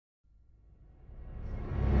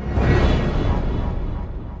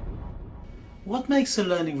What makes a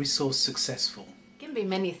learning resource successful? It can be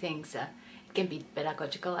many things. It can be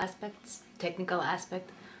pedagogical aspects, technical aspect,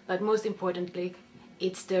 but most importantly,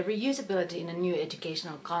 it's the reusability in a new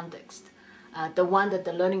educational context. The one that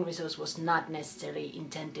the learning resource was not necessarily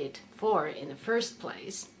intended for in the first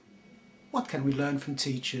place. What can we learn from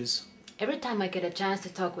teachers? Every time I get a chance to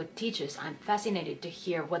talk with teachers, I'm fascinated to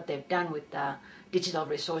hear what they've done with the digital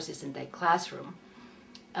resources in their classroom.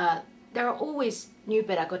 There are always new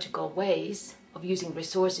pedagogical ways of using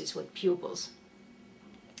resources with pupils.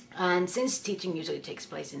 And since teaching usually takes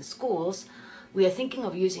place in schools, we are thinking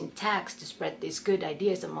of using tags to spread these good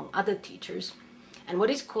ideas among other teachers. And what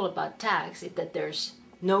is cool about tags is that there's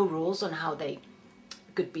no rules on how they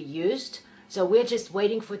could be used. So we're just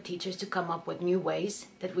waiting for teachers to come up with new ways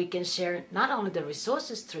that we can share not only the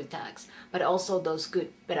resources through tags, but also those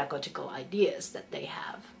good pedagogical ideas that they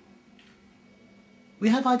have. We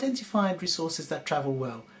have identified resources that travel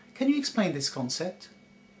well. Can you explain this concept?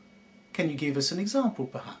 Can you give us an example,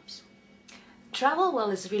 perhaps? Travel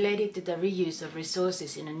well is related to the reuse of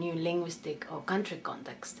resources in a new linguistic or country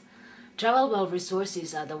context. Travel well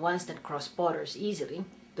resources are the ones that cross borders easily.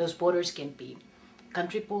 Those borders can be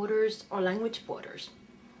country borders or language borders.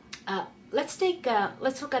 Let's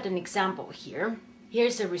look at an example here.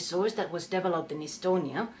 Here's a resource that was developed in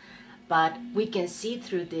Estonia, but we can see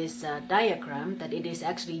through this diagram that it is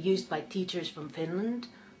actually used by teachers from Finland,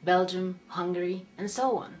 Belgium, Hungary, and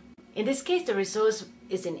so on. In this case, the resource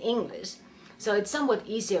is in English, so it's somewhat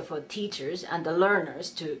easier for teachers and the learners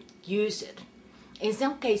to use it. In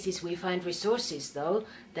some cases, we find resources, though,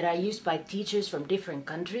 that are used by teachers from different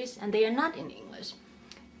countries and they are not in English.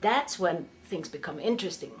 That's when things become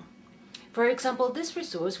interesting. For example, this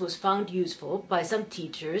resource was found useful by some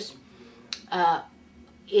teachers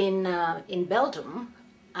in Belgium,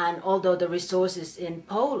 and although the resource is in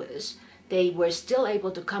Polish, they were still able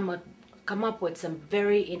to come up with some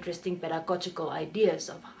very interesting pedagogical ideas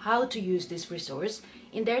of how to use this resource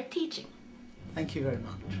in their teaching. Thank you very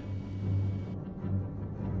much.